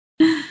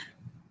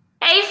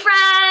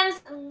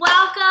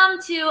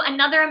to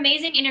another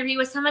amazing interview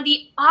with some of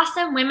the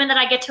awesome women that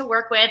I get to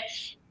work with.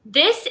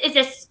 This is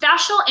a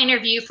special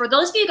interview for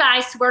those of you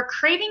guys who are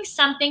craving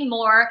something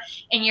more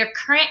in your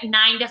current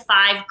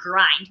 9-to-5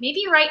 grind.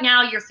 Maybe right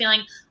now you're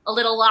feeling a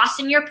little lost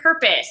in your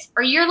purpose,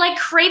 or you're like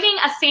craving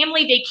a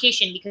family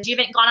vacation because you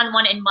haven't gone on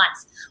one in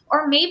months,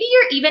 or maybe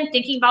you're even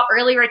thinking about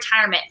early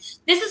retirement.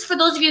 This is for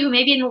those of you who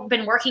maybe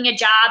been working a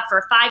job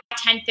for 5,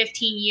 10,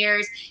 15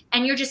 years,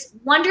 and you're just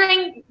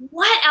wondering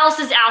what else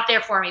is out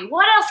there for me?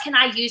 What else can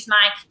I use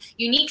my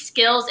unique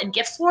skills and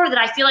gifts for that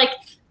I feel like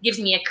gives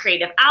me a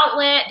creative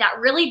outlet that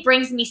really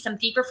brings me some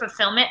deeper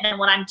fulfillment than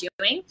what I'm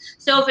doing?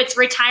 So if it's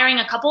retiring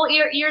a couple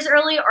years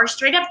early, or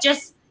straight up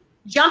just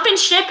jump and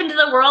ship into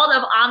the world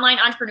of online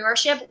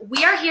entrepreneurship,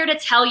 we are here to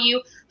tell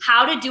you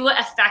how to do it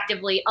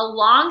effectively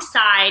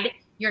alongside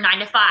your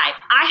 9-to-5.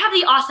 I have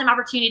the awesome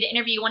opportunity to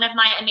interview one of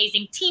my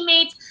amazing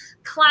teammates,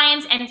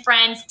 clients, and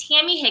friends,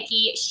 Tammy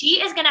Hickey.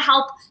 She is going to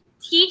help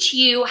teach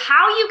you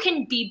how you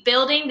can be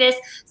building this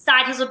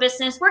side hustle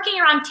business, working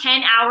around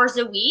 10 hours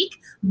a week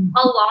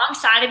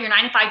alongside of your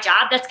 9-to-5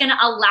 job. That's going to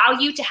allow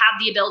you to have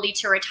the ability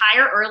to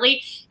retire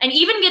early and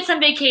even get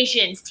some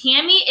vacations.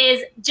 Tammy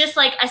is just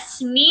like a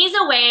sneeze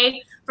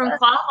away from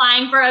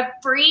qualifying for a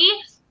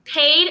free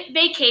paid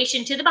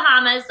vacation to the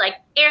Bahamas, like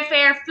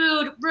airfare,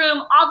 food,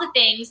 room, all the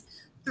things,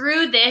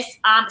 through this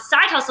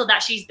side hustle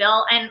that she's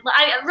built. And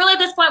really at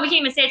this point, we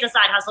can't even say it's a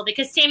side hustle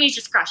because Tammy's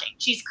just crushing.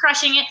 She's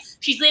crushing it.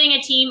 She's leading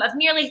a team of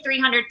nearly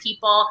 300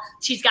 people.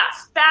 She's got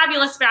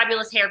fabulous,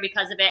 fabulous hair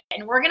because of it.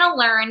 And we're gonna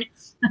learn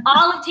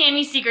all of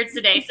Tammy's secrets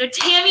today. So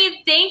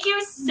Tammy, thank you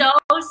so,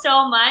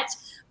 so much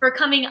for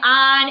coming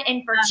on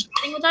and for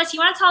chatting with us.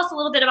 You wanna tell us a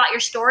little bit about your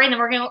story, and then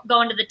we're gonna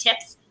go into the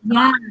tips this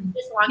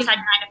alongside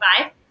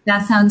 9-to-5?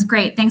 That sounds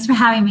great. Thanks for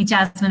having me,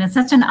 Jasmine. It's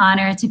such an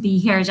honor to be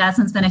here.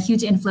 Jasmine's been a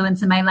huge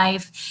influence in my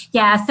life.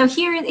 Yeah, so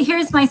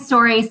here's my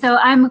story. So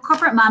I'm a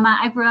corporate mama.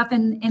 I grew up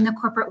in the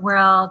corporate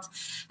world.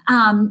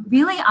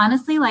 Really,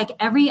 honestly, like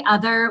every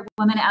other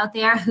woman out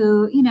there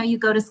who, you know, you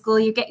go to school,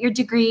 you get your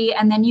degree,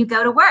 and then you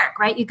go to work,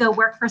 right? You go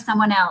work for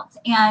someone else.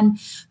 And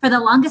for the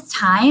longest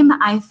time,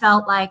 I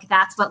felt like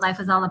that's what life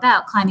was all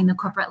about, climbing the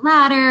corporate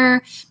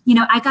ladder. You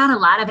know, I got a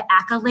lot of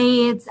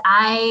accolades.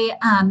 I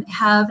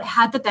have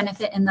had the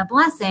benefit and the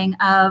blessing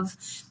of,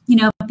 you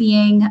know,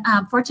 being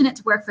fortunate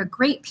to work for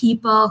great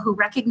people who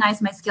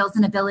recognize my skills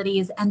and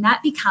abilities, and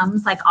that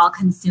becomes like all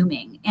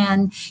consuming.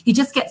 And you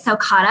just get so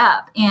caught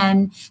up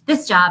in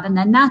this job and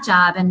then that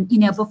job. And, you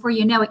know, before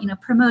you know it, you know,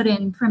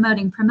 promoting.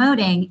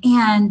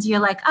 And you're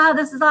like, oh,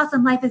 this is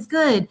awesome. Life is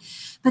good.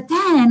 But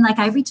then like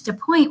I reached a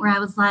point where I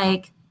was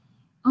like,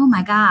 oh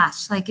my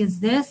gosh, like,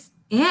 is this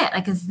it?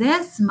 Like, is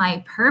this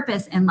my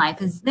purpose in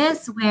life? Is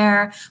this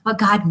what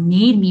God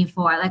made me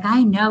for? Like,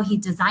 I know he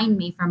designed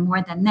me for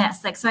more than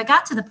this. Like, so I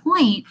got to the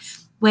point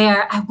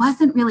where I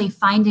wasn't really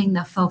finding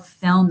the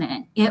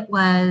fulfillment. It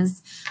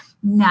was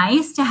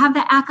nice to have the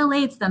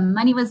accolades. The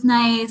money was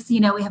nice. You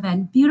know, we have a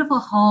beautiful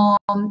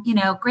home, you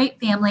know, great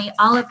family,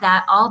 all of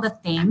that, all the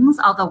things,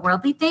 all the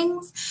worldly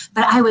things,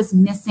 but I was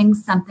missing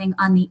something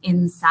on the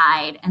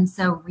inside. And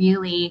so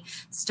really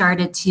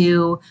started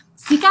to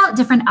seek out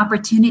different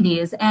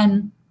opportunities.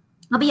 And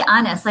I'll be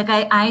honest, like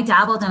I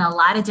dabbled in a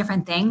lot of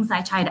different things.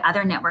 I tried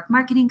other network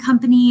marketing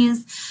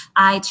companies.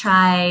 I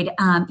tried,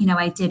 you know,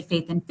 I did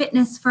faith and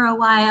fitness for a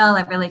while.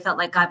 I really felt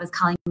like God was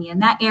calling me in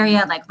that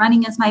area. Like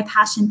running is my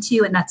passion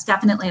too. And that's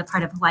definitely a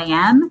part of who I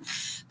am.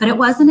 But it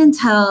wasn't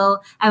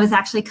until I was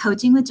actually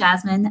coaching with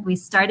Jasmine that we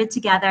started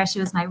together. She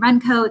was my run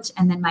coach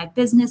and then my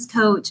business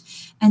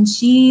coach. And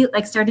she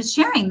like started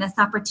sharing this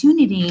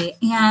opportunity.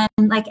 And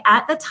like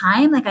at the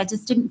time, like I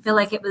just didn't feel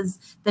like it was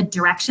the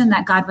direction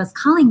that God was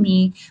calling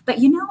me. But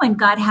you know, when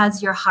God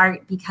has your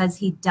heart, because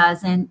he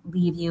doesn't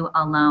leave you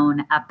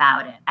alone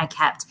about it. I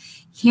kept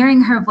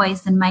hearing her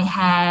voice in my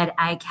head.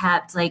 I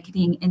kept like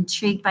being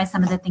intrigued by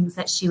some of the things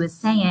that she was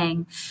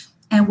saying.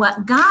 And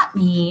what got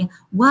me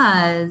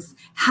was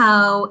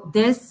how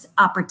this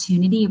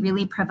opportunity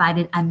really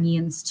provided a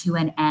means to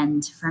an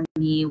end for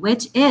me,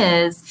 which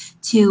is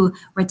to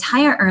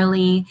retire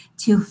early,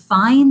 to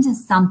find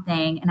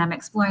something, and I'm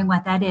exploring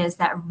what that is,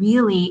 that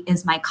really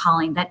is my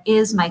calling, that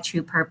is my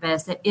true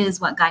purpose, it is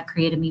what God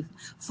created me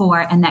for,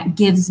 and that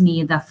gives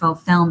me the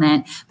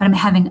fulfillment. But I'm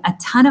having a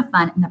ton of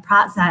fun in the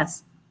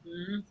process.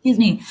 Excuse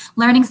me,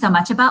 learning so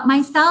much about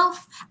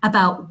myself,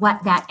 about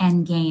what that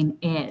end game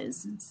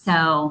is.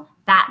 So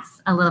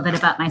that's a little bit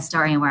about my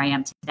story and where I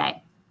am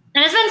today.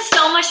 And it's been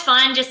so much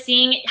fun just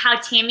seeing how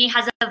Tammy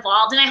has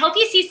evolved. And I hope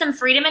you see some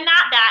freedom in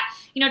that,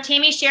 you know,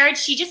 Tammy shared,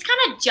 she just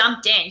kind of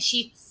jumped in.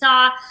 She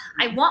saw,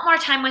 I want more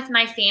time with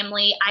my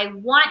family. I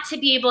want to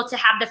be able to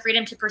have the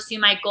freedom to pursue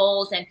my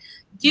goals and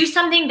do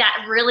something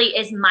that really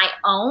is my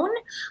own.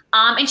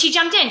 And she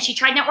jumped in. She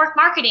tried network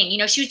marketing. You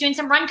know, she was doing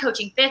some run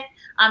coaching, faith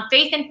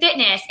and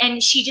fitness.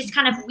 And she just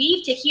kind of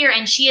weaved to here.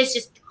 And she is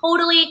just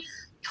totally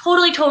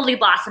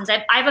blossoms.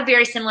 I have a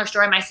very similar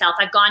story myself.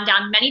 I've gone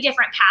down many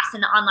different paths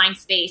in the online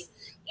space.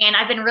 And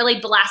I've been really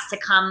blessed to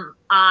come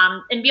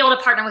and be able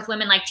to partner with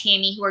women like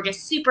Tammy, who are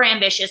just super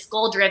ambitious,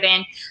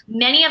 goal-driven,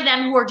 many of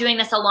them who are doing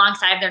this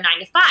alongside of their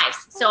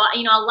 9-to-5s. So,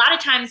 you know, a lot of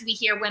times we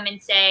hear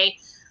women say,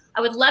 I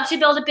would love to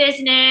build a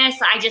business.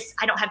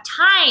 I don't have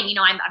time. You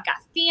know, I've got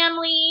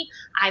family,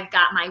 I've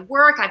got my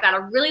work, I've got a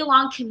really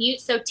long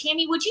commute. So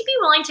Tammy, would you be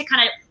willing to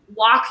kind of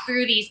walk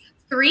through these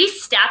 3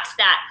 steps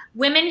that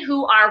women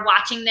who are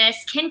watching this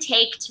can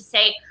take to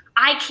say,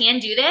 I can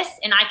do this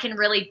and I can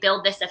really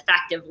build this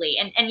effectively?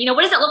 And you know,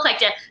 what does it look like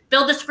to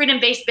build this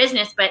freedom-based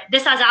business? But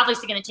this is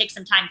obviously going to take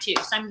some time too.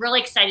 So I'm really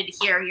excited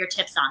to hear your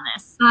tips on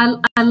this.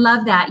 I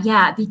love that.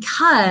 Yeah,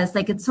 because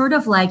like, it's sort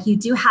of like you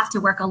do have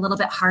to work a little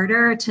bit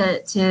harder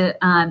to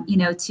you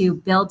know, to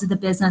build the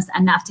business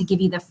enough to give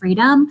you the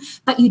freedom,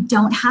 but you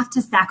don't have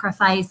to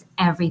sacrifice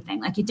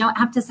everything. Like, you don't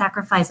have to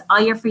sacrifice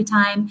all your free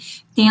time,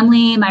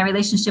 family, my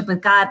relationship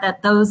with God,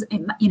 that those,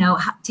 you know,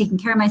 taking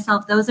care of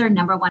myself, those are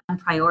number 1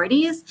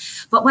 priorities.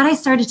 But what I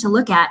started to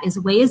look at is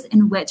ways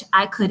in which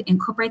I could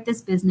incorporate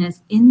this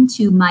business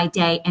into my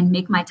day and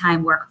make my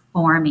time work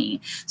for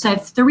me. So I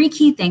have 3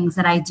 key things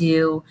that I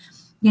do,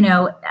 you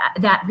know,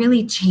 that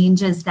really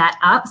changes that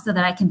up so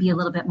that I can be a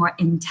little bit more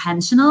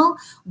intentional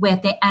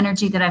with the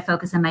energy that I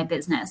focus on my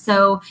business.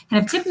 So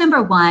kind of tip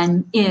number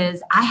 1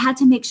 is I had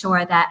to make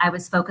sure that I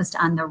was focused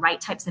on the right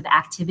types of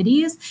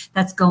activities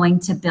that's going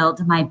to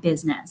build my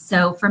business.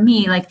 So for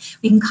me, like,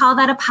 we can call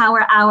that a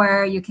power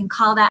hour. You can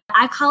call that,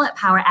 I call it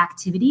power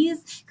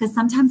activities, because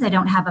sometimes I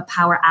don't have a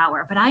power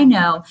hour, but I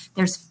know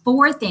there's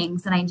 4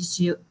 things that I need to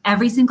do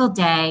every single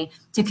day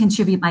to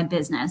contribute my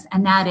business.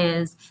 And that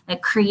is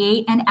like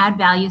create and add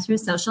value through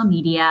social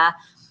media,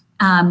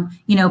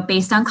 you know,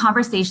 based on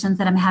conversations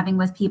that I'm having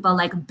with people,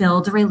 like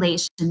build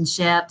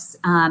relationships,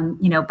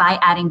 you know, by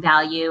adding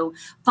value,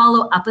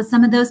 follow up with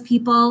some of those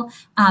people,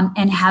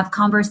 and have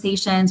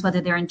conversations,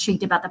 whether they're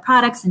intrigued about the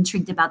products,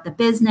 intrigued about the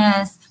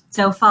business.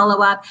 So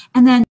follow up.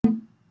 And then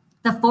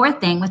the 4th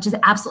thing, which is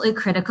absolutely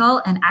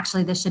critical, and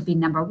actually this should be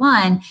number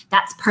 1,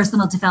 that's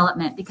personal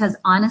development. Because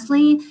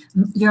honestly,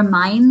 your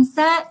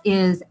mindset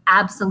is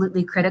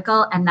absolutely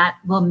critical, and that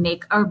will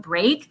make or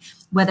break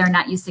whether or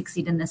not you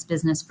succeed in this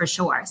business, for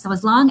sure. So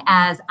as long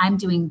as I'm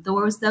doing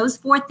those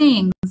 4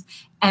 things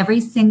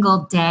every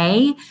single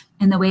day,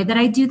 and the way that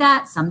I do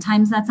that,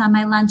 sometimes that's on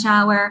my lunch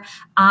hour,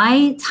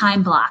 I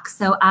time block.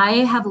 So I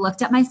have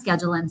looked at my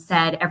schedule and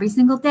said every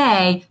single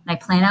day, and I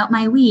plan out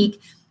my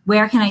week,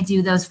 where can I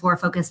do those 4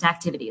 focused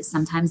activities?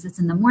 Sometimes it's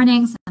in the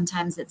morning,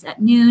 sometimes it's at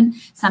noon,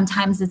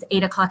 sometimes it's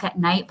 8 o'clock at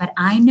night, but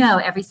I know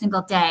every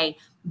single day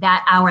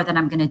that hour that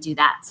I'm going to do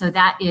that. So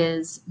that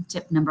is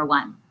tip number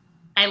 1.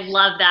 I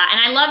love that.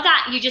 And I love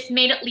that you just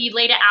laid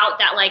it out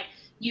that like,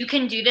 you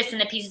can do this in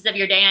the pieces of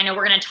your day. I know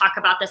we're going to talk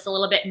about this a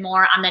little bit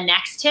more on the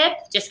next tip,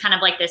 just kind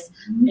of like this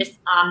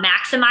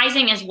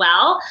maximizing as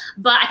well.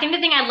 But I think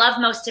the thing I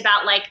love most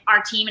about like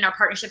our team and our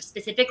partnership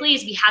specifically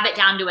is we have it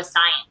down to a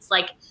science.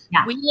 Like,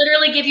 we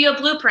literally give you a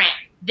blueprint.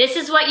 This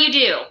is what you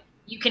do.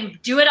 You can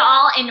do it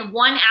all in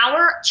 1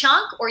 hour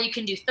chunk, or you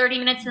can do 30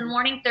 minutes in the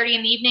morning, 30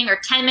 in the evening, or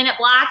 10-minute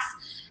blocks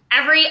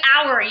every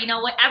hour, you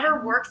know,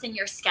 whatever works in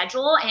your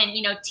schedule. And,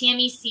 you know,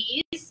 Tammy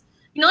sees,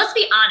 you know, let's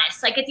be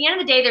honest, like at the end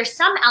of the day, there's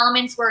some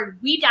elements where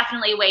we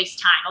definitely waste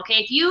time, okay?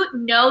 If you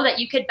know that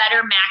you could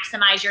better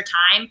maximize your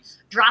time,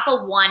 drop a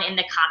 1 in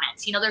the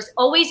comments. You know, there's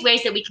always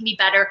ways that we can be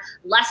better,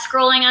 less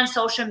scrolling on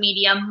social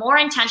media, more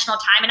intentional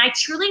time. And I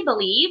truly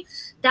believe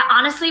that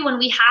honestly, when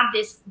we have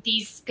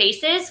these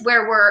spaces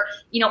where we're,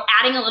 you know,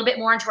 adding a little bit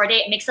more into our day,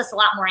 it makes us a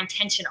lot more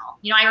intentional.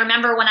 You know, I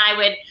remember when I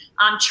would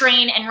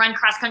train and run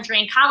cross country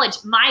in college,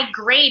 my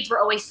grades were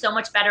always so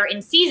much better in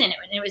season.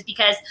 And it was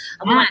because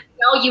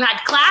you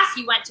had class,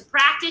 you went to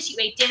practice, you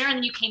ate dinner, and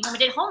then you came home and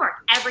did homework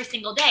every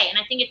single day. And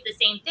I think it's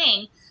the same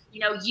thing. You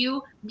know,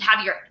 you have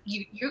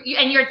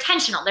and you're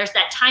intentional. There's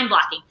that time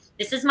blocking.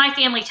 This is my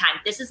family time.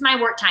 This is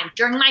my work time.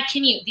 During my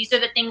commute, these are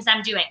the things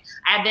I'm doing.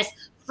 I have this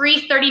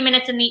free 30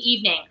 minutes in the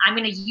evening. I'm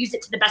going to use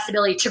it to the best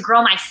ability to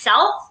grow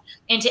myself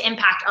and to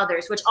impact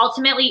others, which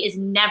ultimately is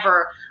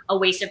never a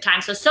waste of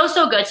time. So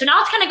good. So now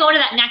let's kind of go into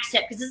that next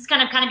tip, because this is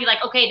going to kind of be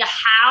like, okay, the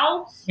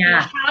how, you know,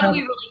 how do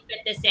we really fit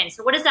this in?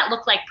 So what does that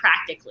look like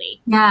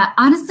practically? Yeah,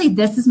 honestly,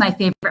 this is my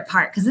favorite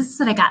part, because this is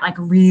what I got like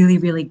really,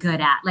 really good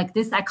at. Like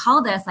this, I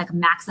call this like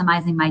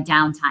maximizing my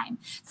downtime.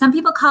 Some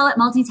people call it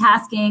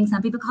multitasking.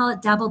 Some people call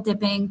it double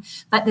dipping.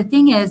 But the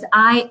thing is,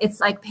 it's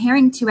like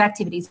pairing 2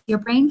 activities. Your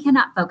brain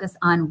cannot focus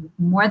on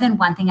more than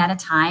one thing at a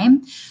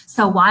time.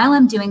 So while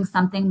I'm doing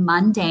something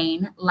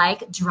mundane,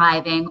 like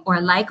driving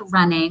or like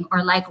running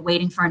or like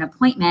waiting for an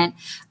appointment,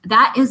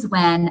 that is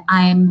when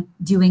I'm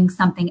doing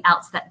something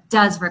else that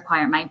does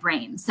require my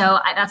brain. So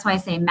that's why I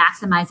say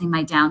maximizing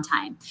my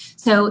downtime.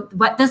 So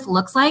what this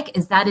looks like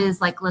is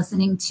like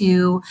listening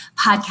to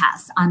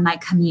podcasts on my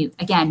commute.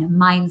 Again,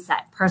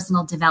 mindset,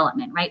 personal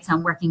development, right? So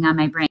I'm working on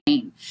my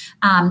brain.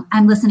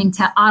 I'm listening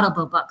to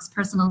Audible books,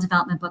 personal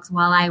development books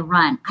while I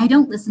run. I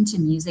don't listen to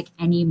music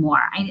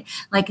anymore. I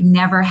like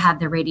never have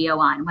the radio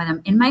on when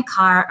I'm in my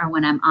car or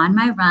when I'm on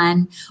my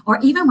run or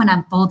even when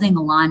I'm folding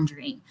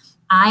laundry.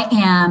 I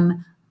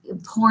am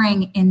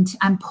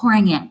I'm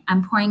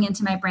pouring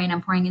into my brain,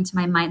 I'm pouring into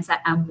my mindset,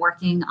 I'm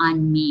working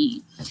on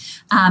me.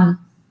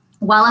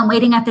 While I'm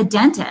waiting at the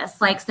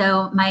dentist, like,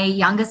 so my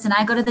youngest and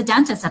I go to the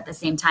dentist at the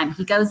same time.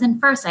 He goes in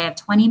first. I have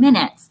 20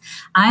 minutes.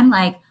 I'm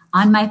like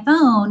on my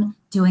phone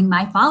doing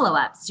my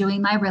follow-ups,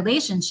 doing my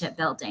relationship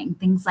building,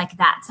 things like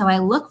that. So I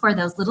look for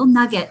those little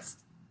nuggets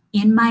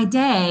in my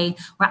day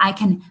where I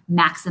can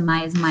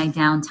maximize my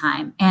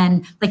downtime.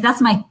 And like,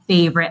 that's my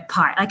favorite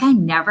part. Like, I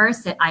never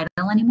sit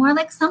idle anymore.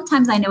 Like,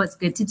 sometimes I know it's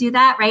good to do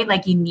that, right?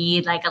 Like, you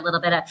need like a little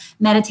bit of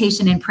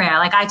meditation and prayer.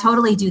 Like, I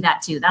totally do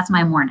that too. That's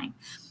my morning.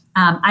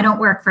 I don't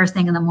work first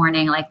thing in the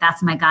morning. Like,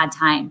 that's my God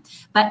time.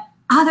 But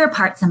other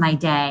parts of my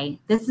day,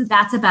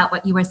 that's about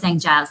what you were saying,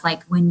 Jazz.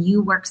 Like, when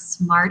you work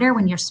smarter,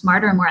 when you're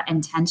smarter and more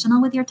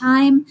intentional with your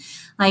time,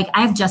 like,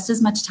 I have just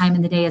as much time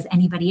in the day as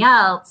anybody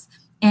else.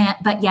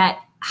 But yet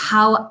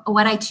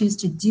what I choose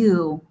to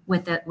do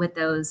with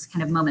those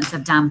kind of moments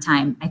of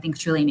downtime, I think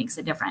truly makes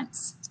a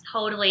difference.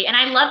 Totally. And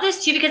I love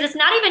this too, because it's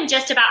not even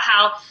just about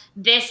how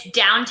this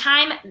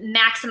downtime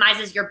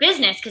maximizes your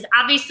business, because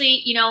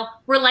obviously, you know,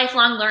 we're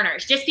lifelong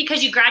learners. Just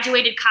because you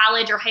graduated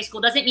college or high school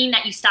doesn't mean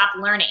that you stop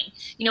learning.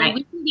 You know, right.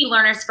 We can be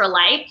learners for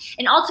life.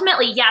 And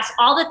ultimately, yes,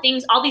 all the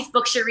things, all these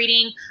books you're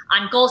reading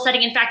on goal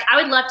setting. In fact,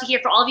 I would love to hear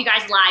for all of you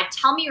guys live,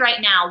 tell me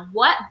right now,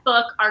 what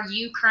book are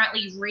you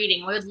currently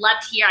reading? We would love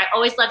to hear. I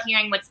always love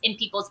hearing what's in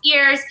people's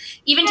ears.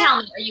 Even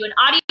tell me, are you an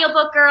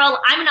audiobook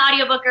girl? I'm an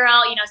audiobook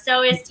girl, you know,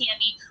 so is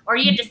Tammy. Or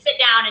you have to sit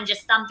down and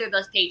just thumb through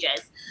those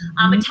pages.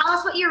 But tell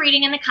us what you're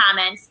reading in the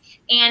comments.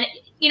 And,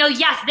 you know,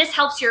 yes, this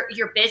helps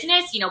your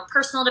business, you know,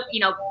 personal, you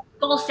know,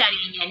 goal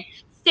setting and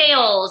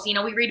sales. You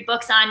know, we read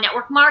books on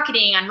network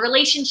marketing, on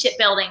relationship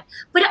building,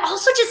 but it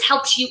also just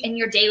helps you in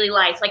your daily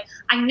life. Like,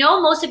 I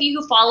know most of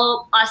you who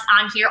follow us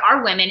on here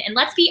are women, and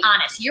let's be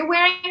honest, you're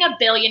wearing a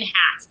billion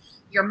hats.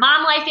 You're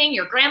mom lifing,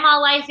 you're grandma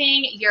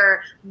lifing,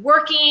 you're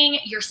working,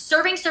 you're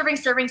serving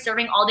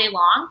all day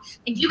long.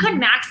 And you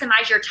can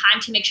maximize your time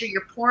to make sure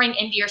you're pouring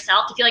into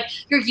yourself, to feel like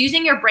you're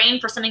using your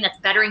brain for something that's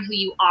bettering who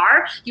you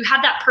are. You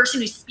have that person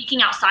who's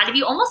speaking outside of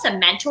you, almost a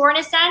mentor in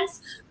a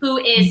sense, who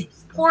is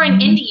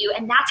pouring into you,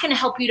 and that's going to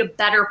help you to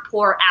better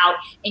pour out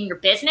in your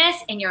business,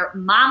 in your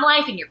mom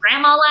life, in your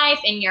grandma life,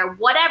 in your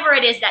whatever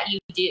it is that you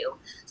do.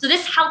 So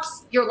this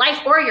helps your life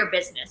or your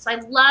business. So I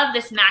love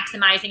this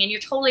maximizing, and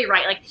you're totally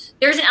right. Like,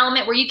 there's an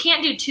element where you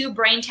can't do two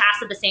brain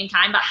tasks at the same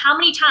time, but how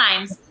many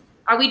times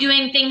are we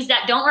doing things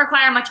that don't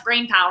require much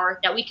brain power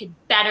that we could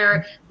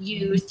better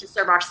use to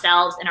serve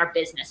ourselves and our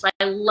business? So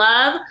I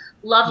love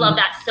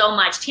that so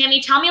much.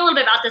 Tammy, tell me a little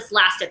bit about this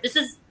last tip. This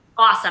is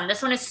awesome.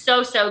 This one is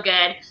so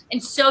good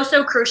and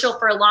so crucial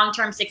for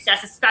long-term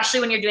success, especially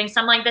when you're doing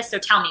something like this. So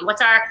tell me,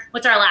 what's our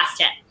last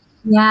tip?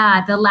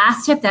 Yeah, the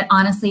last tip that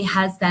honestly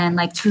has been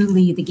like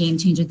truly the game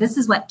changer. This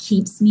is what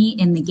keeps me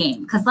in the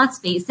game. Because let's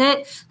face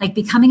it, like,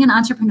 becoming an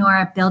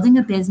entrepreneur, building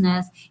a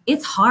business,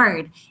 it's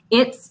hard.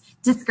 It's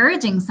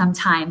discouraging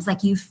sometimes.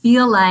 Like, you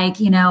feel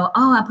like, you know,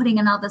 oh, I'm putting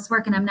in all this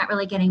work and I'm not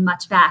really getting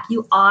much back.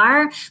 You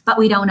are, but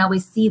we don't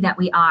always see that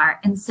we are.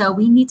 And so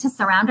we need to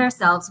surround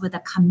ourselves with a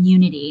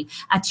community,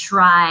 a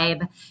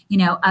tribe, you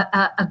know,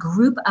 a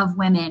group of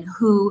women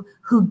who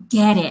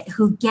get it,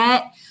 who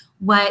get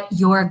what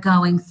you're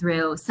going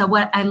through. So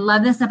what I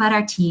love this about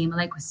our team,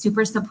 like, we're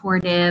super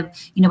supportive.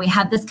 You know, we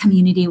have this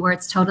community where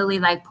it's totally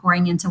like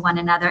pouring into one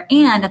another.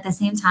 And at the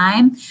same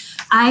time,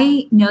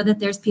 I know that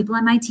there's people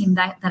on my team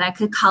that I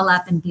could call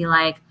up and be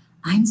like,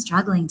 I'm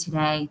struggling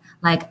today.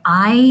 Like,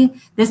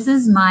 this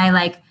is my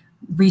like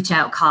reach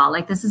out call.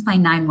 Like, this is my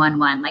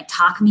 911, like,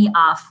 talk me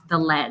off the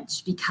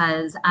ledge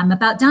because I'm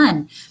about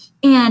done.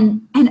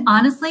 And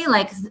honestly,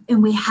 like,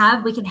 and we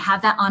can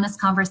have that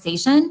honest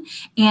conversation,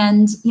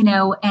 and, you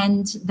know,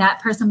 and that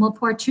person will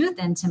pour truth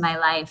into my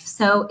life.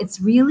 So it's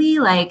really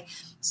like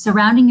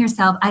surrounding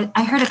yourself.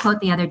 I heard a quote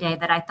the other day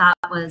that I thought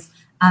was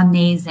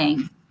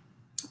amazing.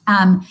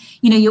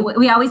 You know,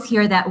 we always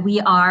hear that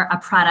we are a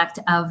product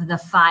of the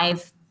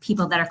 5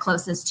 people that are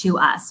closest to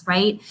us,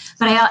 right?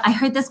 But I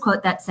heard this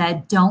quote that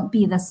said, don't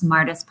be the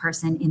smartest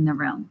person in the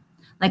room.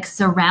 Like,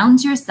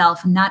 surround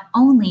yourself not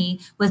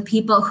only with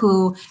people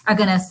who are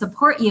going to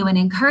support you and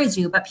encourage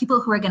you, but people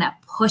who are going to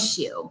push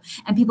you,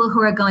 and people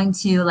who are going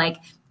to like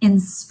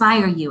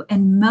inspire you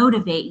and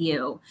motivate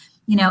you,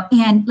 you know,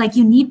 and like,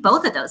 you need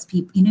both of those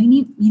people, you know,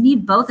 you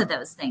need both of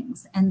those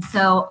things. And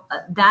so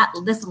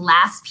this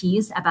last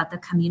piece about the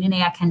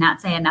community, I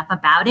cannot say enough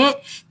about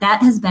it.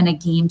 That has been a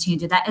game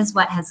changer. That is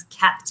what has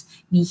kept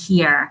me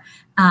here.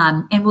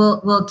 And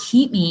will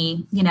keep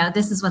me, you know,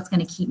 this is what's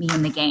going to keep me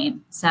in the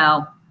game.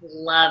 So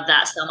love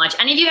that so much.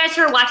 Any of you guys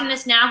who are watching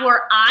this now who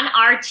are on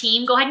our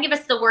team, go ahead and give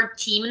us the word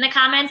team in the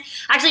comments.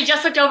 I actually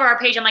just looked over our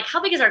page. I'm like,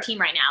 how big is our team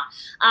right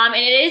now? And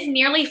it is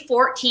nearly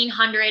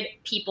 1,400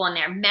 people in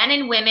there, men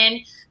and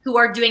women who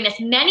are doing this.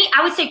 Many,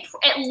 I would say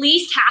at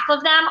least half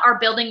of them are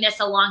building this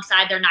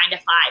alongside their 9 to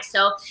 5.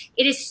 So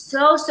it is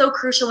so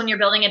crucial when you're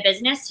building a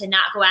business to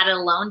not go at it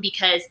alone,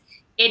 because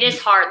it is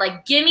hard.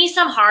 Like, give me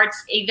some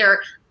hearts,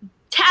 either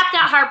tap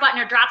that heart button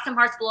or drop some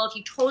hearts below if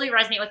you totally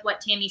resonate with what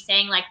Tammy's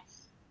saying. Like,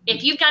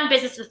 if you've done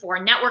business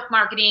before, network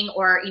marketing,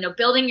 or,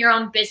 building your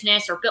own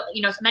business, or,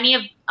 many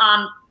of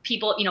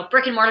people,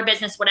 brick and mortar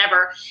business,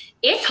 whatever,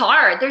 it's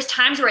hard. There's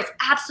times where it's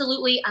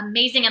absolutely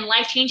amazing and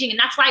life-changing. And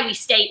that's why we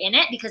stay in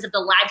it, because of the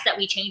lives that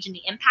we change and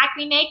the impact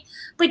we make.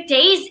 But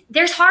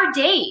there's hard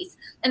days.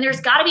 And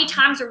there's got to be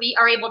times where we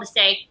are able to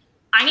say,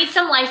 I need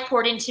some life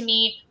poured into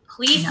me.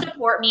 Please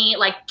support me,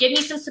 give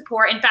me some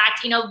support. In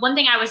fact, one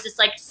thing I was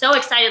just so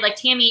excited,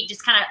 Tammy,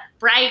 just kind of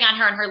bragging on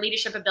her and her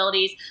leadership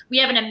abilities. We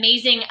have an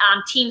amazing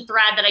team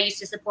thread that I used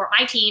to support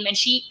my team. And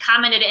she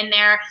commented in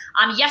there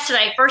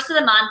yesterday, first of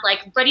the month,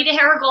 ready to hit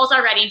her goals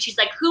already. And she's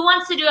like, who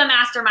wants to do a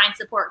mastermind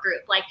support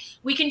group?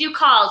 We can do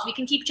calls, we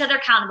can keep each other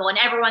accountable. And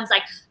everyone's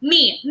like,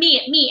 me.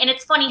 And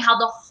it's funny how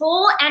the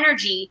whole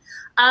energy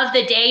of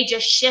the day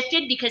just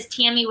shifted because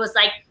Tammy was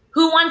like,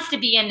 who wants to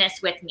be in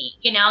this with me?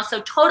 So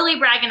totally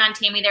bragging on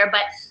Tammy there.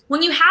 But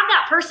when you have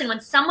that person,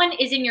 when someone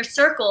is in your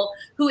circle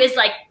who is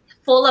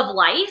full of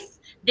life,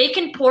 they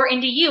can pour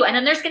into you. And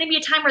then there's going to be a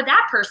time where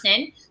that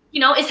person,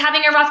 is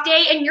having a rough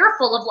day and you're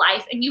full of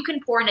life and you can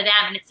pour into them.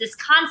 And it's this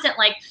constant,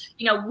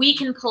 we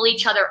can pull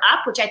each other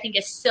up, which I think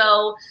is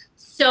so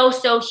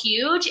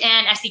huge.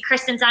 And I see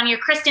Kristen's on here.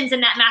 Kristen's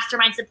in that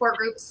mastermind support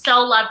group. So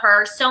love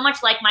her. So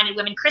much like-minded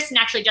women. Kristen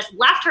actually just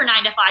left her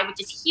 9-to-5,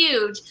 which is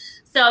huge.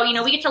 So,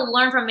 we get to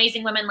learn from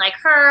amazing women like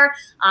her,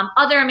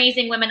 other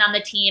amazing women on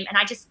the team. And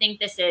I just think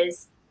this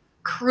is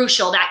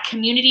crucial. That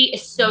community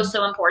is so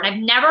important. I've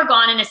never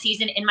gone in a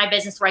season in my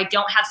business where I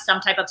don't have some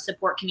type of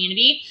support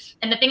community.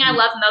 And the thing I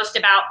love most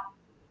about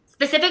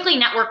specifically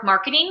network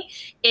marketing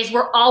is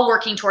we're all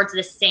working towards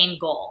the same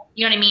goal.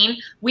 You know what I mean?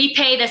 We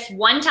pay this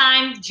one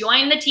time,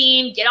 join the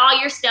team, get all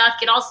your stuff,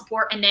 get all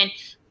support. And then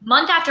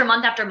month after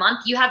month after month,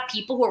 you have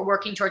people who are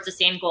working towards the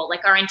same goal.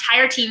 Our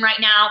entire team right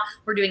now,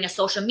 we're doing a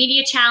social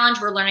media challenge.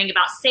 We're learning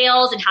about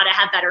sales and how to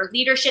have better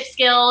leadership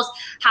skills,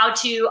 how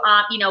to,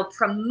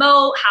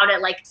 promote, how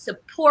to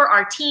support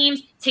our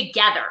teams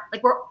together.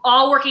 We're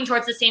all working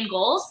towards the same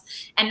goals.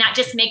 And that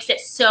just makes it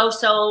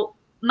so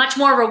much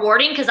more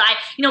rewarding because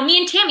me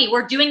and Tammy,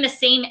 we're doing the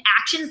same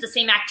actions, the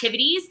same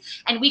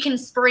activities, and we can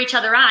spur each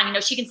other on.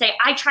 She can say,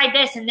 I tried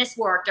this and this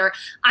worked, or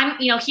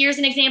here's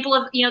an example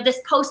of,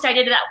 this post I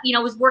did that,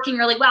 was working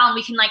really well. And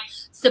we can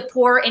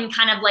support and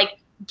kind of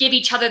give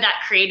each other that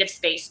creative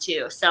space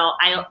too. So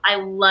I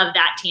love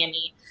that,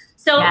 Tammy.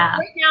 So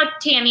right now,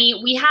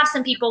 Tammy, we have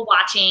some people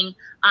watching,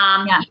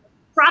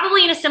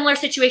 probably in a similar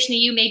situation to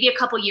you, maybe a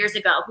couple years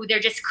ago, who they're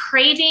just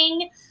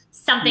craving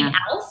something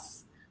else.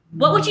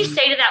 What would you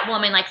say to that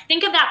woman?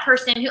 Think of that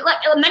person who,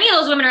 many of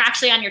those women are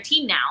actually on your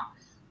team now.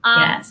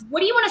 What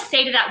do you want to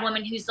say to that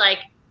woman who's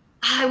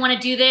I want to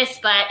do this,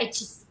 but it's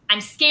just,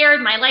 I'm scared.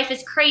 My life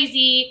is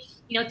crazy.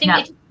 It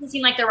doesn't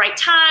seem like the right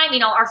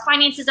time. Our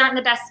finances aren't in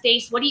the best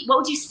space. What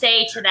would you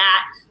say to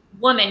that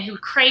woman who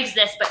craves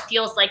this, but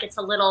feels like it's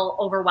a little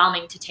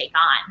overwhelming to take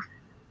on?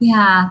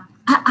 Yeah.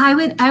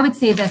 I would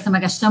say this. Oh my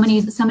gosh, so many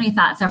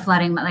thoughts are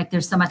flooding.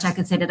 There's so much I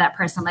could say to that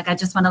person. I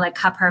just want to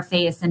cup her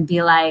face and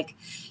be like,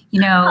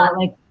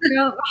 I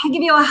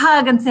give you a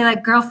hug and say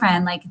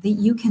girlfriend, that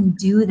you can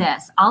do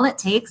this. All it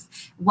takes,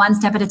 one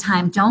step at a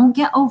time. Don't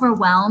get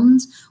overwhelmed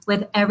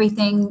with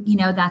everything,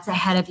 that's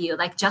ahead of you.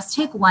 Just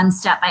take one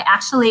step. One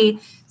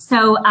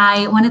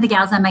of the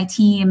gals on my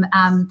team,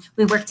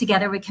 we work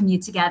together, we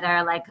commute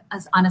together.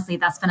 Honestly,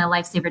 that's been a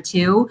lifesaver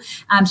too.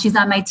 She's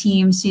on my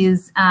team.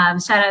 She's,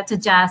 shout out to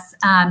Jess.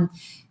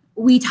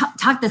 We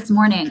talked this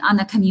morning on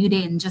the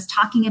commuting, just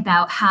talking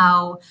about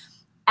how,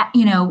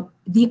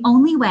 the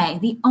only way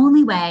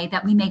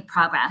that we make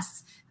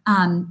progress,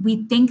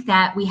 we think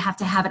that we have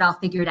to have it all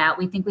figured out.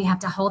 We think we have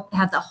to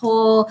have the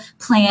whole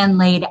plan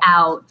laid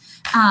out.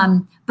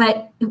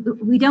 But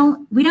we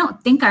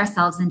don't think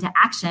ourselves into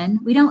action.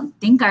 We don't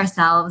think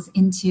ourselves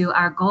into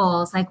our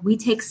goals. We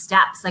take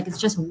steps, it's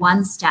just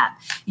one step.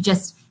 You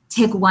just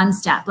take one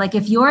step.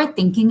 If you're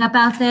thinking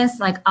about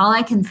this, all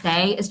I can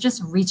say is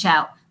just reach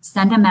out,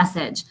 send a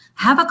message,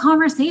 have a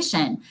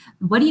conversation.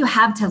 What do you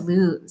have to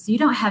lose? You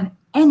don't have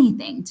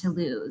anything to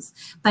lose.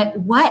 But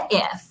what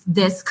if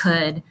this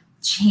could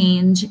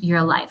change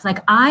your life?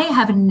 I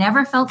have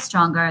never felt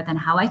stronger than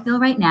how I feel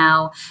right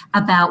now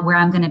about where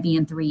I'm going to be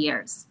in 3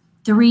 years.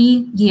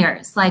 3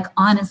 years.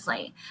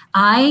 Honestly,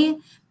 I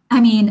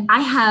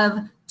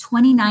have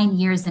 29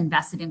 years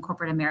invested in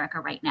corporate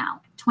America right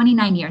now.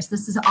 29 years.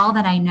 This is all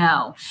that I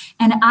know.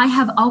 And I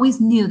have always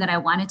knew that I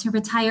wanted to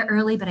retire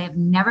early, but I have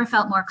never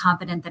felt more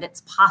confident that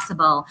it's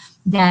possible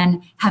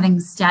than having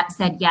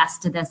said yes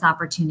to this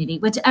opportunity,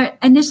 which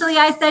initially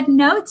I said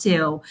no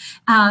to.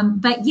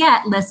 But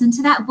yet listen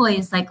to that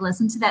voice,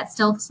 listen to that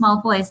still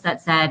small voice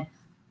that said,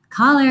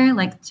 call her,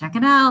 check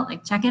it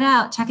out, check it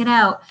out, check it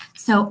out.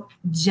 So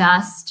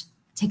just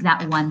take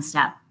that one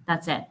step.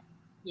 That's it.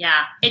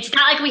 Yeah. It's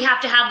not we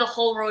have to have the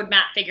whole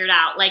roadmap figured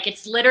out.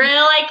 It's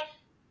literally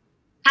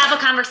have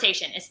a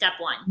conversation is step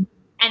one.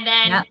 And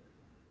then,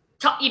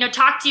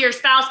 talk to your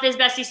spouse, biz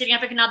bestie,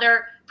 significant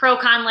other, pro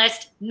con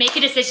list, make a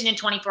decision in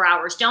 24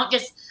 hours. Don't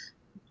just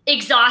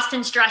exhaust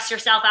and stress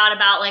yourself out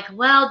about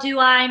well, do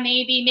I,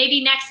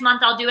 maybe next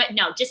month I'll do it.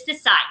 No, just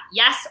decide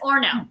yes or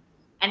no.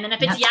 And then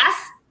if it's yes,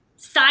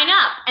 sign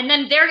up. And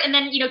then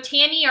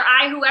Tammy or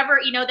I, whoever,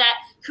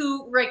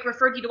 who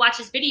referred you to watch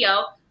this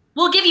video,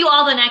 we'll give you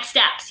all the next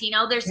steps.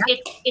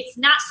 It's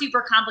not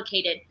super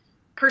complicated.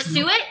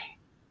 Pursue it,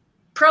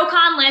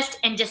 pro-con list,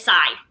 and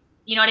decide.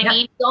 You know what I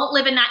mean? Don't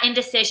live in that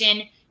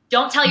indecision.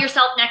 Don't tell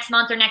yourself next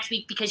month or next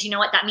week, because you know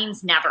what? That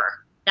means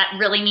never. That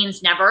really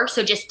means never.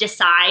 So just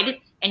decide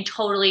and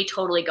totally,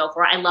 totally go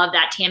for it. I love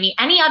that, Tammy.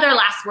 Any other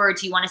last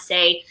words you want to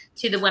say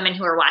to the women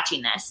who are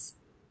watching this?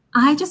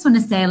 I just want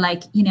to say, a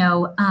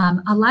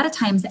lot of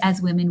times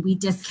as women, we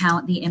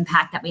discount the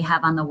impact that we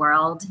have on the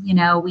world.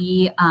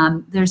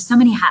 There's so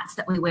many hats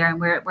that we wear, and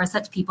we're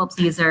such people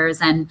pleasers,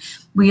 and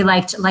we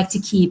like to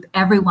keep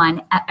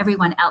everyone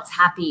else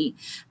happy.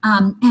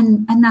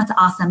 And that's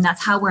awesome.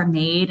 That's how we're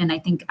made. And I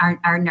think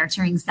our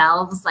nurturing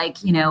selves, want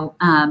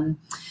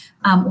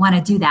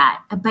to do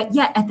that. But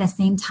yet at the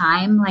same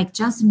time,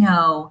 just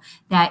know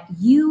that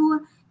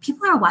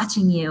people are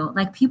watching you.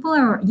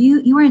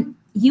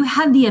 You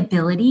have the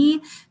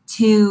ability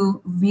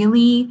to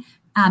really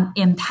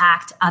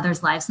impact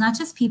others' lives, not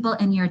just people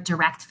in your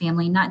direct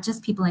family, not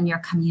just people in your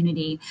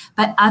community,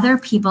 but other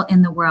people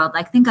in the world.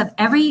 Think of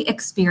every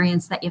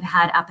experience that you've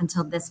had up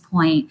until this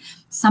point.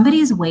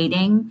 Somebody's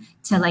waiting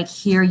to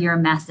hear your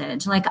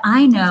message.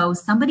 I know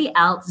somebody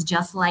else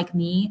just like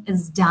me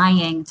is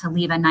dying to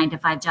leave a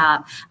 9-to-5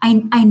 job.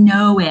 I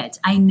know it.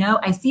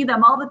 I see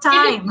them all the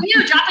time.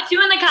 You drop a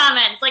 2 in the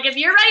comments. If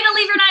you're ready to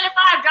leave your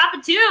 9-to-5, drop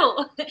a 2.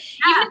 Even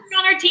if you're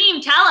on our team,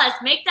 tell us,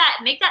 make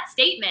that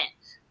statement.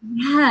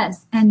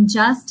 Yes. And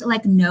just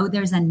know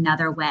there's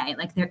another way.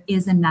 There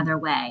is another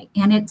way,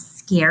 and it's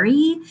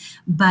scary,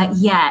 but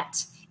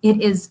yet it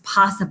is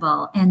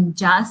possible. And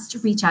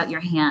just reach out your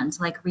hand,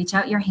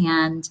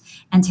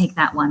 and take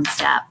that one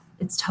step.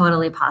 It's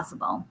totally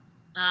possible.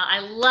 I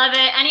love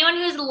it. Anyone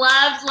who's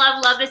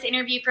loved this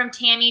interview from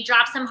Tammy,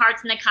 drop some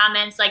hearts in the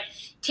comments.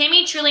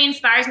 Tammy truly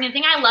inspires me. The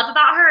thing I love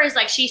about her is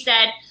she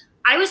said,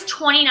 I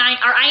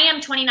am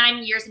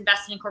 29 years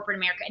invested in corporate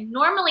America. And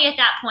normally at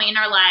that point in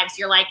our lives,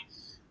 you're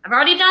I've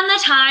already done the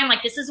time.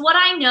 This is what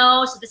I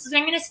know. So this is what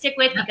I'm going to stick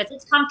with because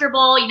it's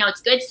comfortable.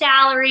 It's good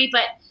salary.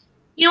 But,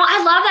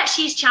 I love that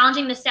she's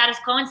challenging the status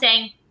quo and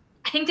saying,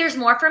 I think there's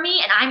more for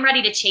me, and I'm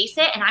ready to chase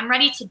it. And I'm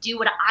ready to do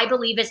what I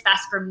believe is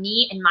best for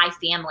me and my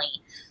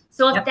family.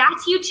 So if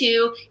that's you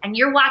too, and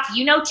you're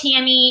watching,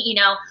 Tammy,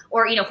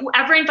 or,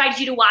 whoever invited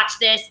you to watch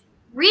this,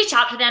 reach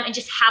out to them and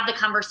just have the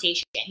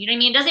conversation. You know what I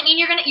mean? It doesn't mean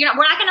we're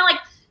not going to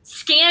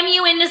scam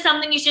you into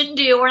something you shouldn't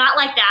do. We're not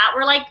like that.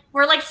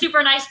 We're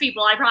super nice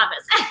people, I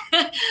promise.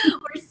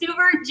 We're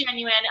super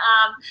genuine.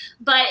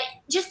 But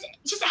just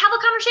have a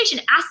conversation,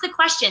 ask the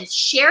questions,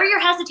 share your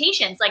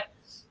hesitations,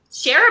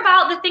 share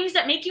about the things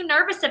that make you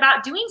nervous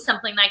about doing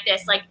something like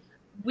this.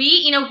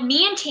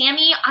 Me and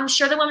Tammy, I'm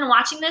sure the women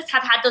watching this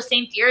have had those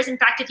same fears. In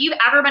fact, if you've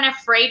ever been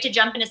afraid to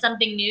jump into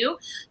something new,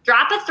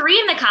 drop a 3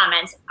 in the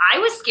comments. I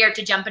was scared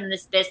to jump into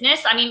this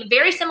business.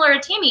 Very similar to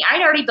Tammy,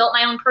 I'd already built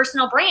my own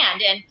personal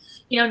brand, and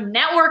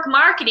network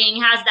marketing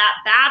has that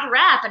bad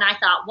rep. And I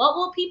thought, what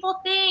will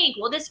people think?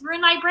 Will this ruin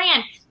my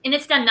brand? And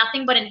it's done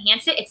nothing but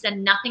enhance it. It's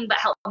done nothing but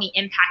help me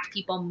impact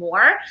people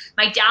more.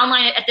 My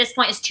downline at this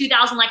point is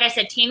 2,000. Like I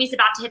said, Tammy's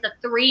about to hit the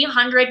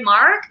 300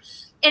 mark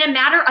in a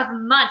matter of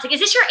months.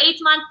 Is this your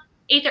 8th month?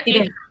 Eighth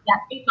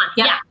month.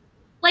 Yeah.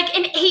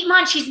 In 8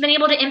 months, she's been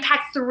able to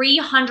impact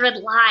 300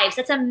 lives.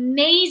 That's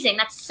amazing.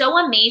 That's so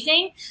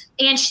amazing.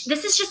 And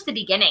this is just the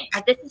beginning.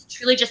 This is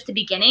truly just the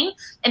beginning.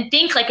 And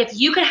think if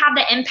you could have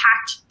the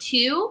impact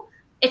too,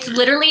 it's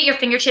literally at your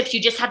fingertips. You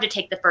just have to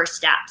take the first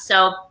step.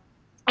 So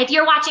if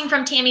you're watching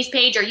from Tammy's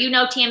page, or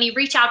Tammy,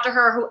 reach out to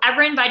her,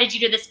 whoever invited you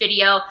to this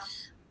video.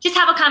 Just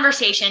have a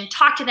conversation,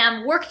 talk to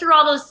them, work through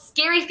all those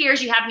scary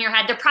fears you have in your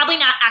head. They're probably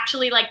not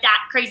actually that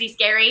crazy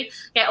scary.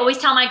 I always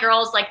tell my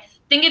girls,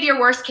 think of your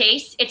worst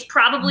case. It's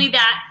probably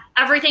that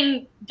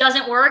everything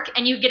doesn't work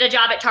and you get a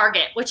job at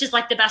Target, which is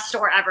the best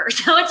store ever.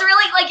 So it's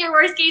really your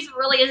worst case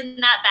really isn't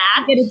that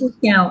bad. You get a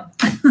discount.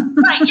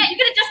 Right, yeah, you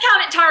get a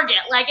discount at Target.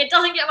 It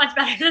doesn't get much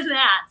better than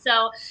that.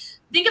 So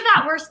think of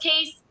that worst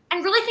case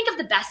and really think of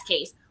the best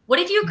case. What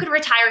if you could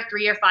retire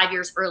 3 or 5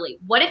 years early?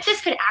 What if this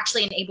could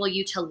actually enable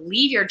you to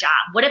leave your job?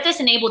 What if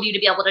this enabled you to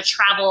be able to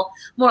travel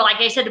more?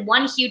 Like I said,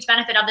 one huge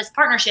benefit of this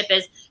partnership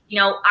is,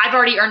 I've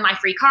already earned my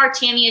free car.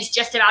 Tammy is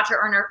just about to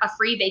earn a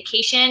free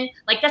vacation.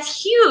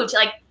 That's huge.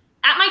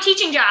 At my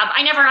teaching job,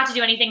 I never got to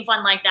do anything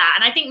fun like that.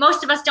 And I think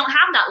most of us don't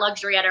have that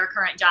luxury at our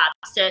current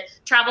jobs to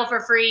travel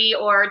for free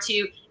or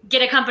to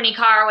get a company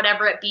car or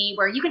whatever it be,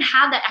 where you can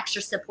have that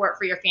extra support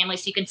for your family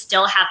so you can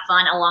still have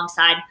fun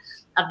alongside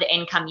of the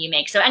income you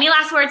make. So any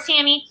last words,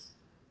 Tammy?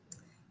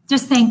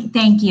 Just thank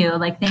you.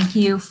 Thank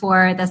you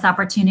for this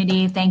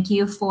opportunity. Thank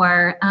you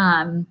for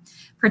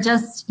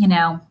just, being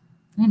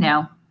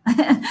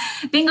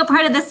a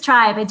part of this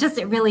tribe. It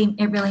really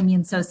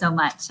means so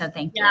much. So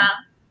thank you. Yeah.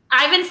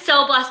 I've been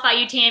so blessed by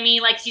you, Tammy.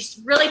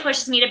 She really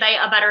pushes me to be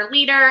a better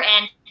leader,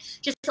 and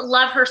just to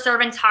love her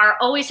servant's heart,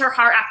 always her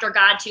heart after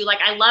God too.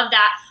 I love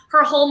that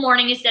her whole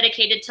morning is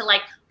dedicated to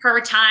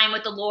her time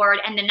with the Lord,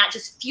 and then that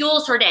just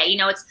fuels her day. You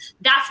know, it's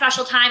that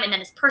special time, and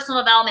then it's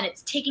personal development,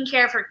 it's taking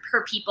care of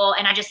her people.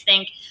 And I just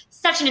think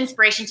such an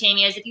inspiration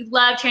Tammy is. If you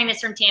love hearing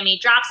this from Tammy,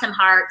 drop some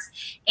hearts,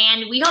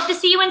 and we hope to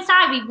see you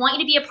inside. We want you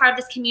to be a part of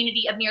this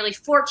community of nearly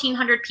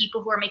 1,400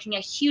 people who are making a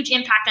huge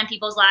impact on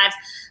people's lives.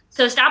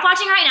 So stop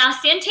watching right now,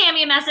 send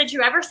Tammy a message,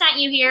 whoever sent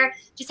you here,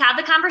 just have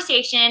the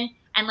conversation,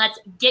 and let's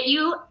get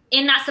you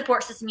in that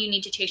support system you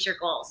need to chase your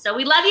goals. So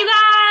we love you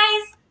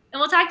guys, and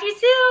we'll talk to you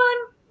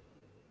soon.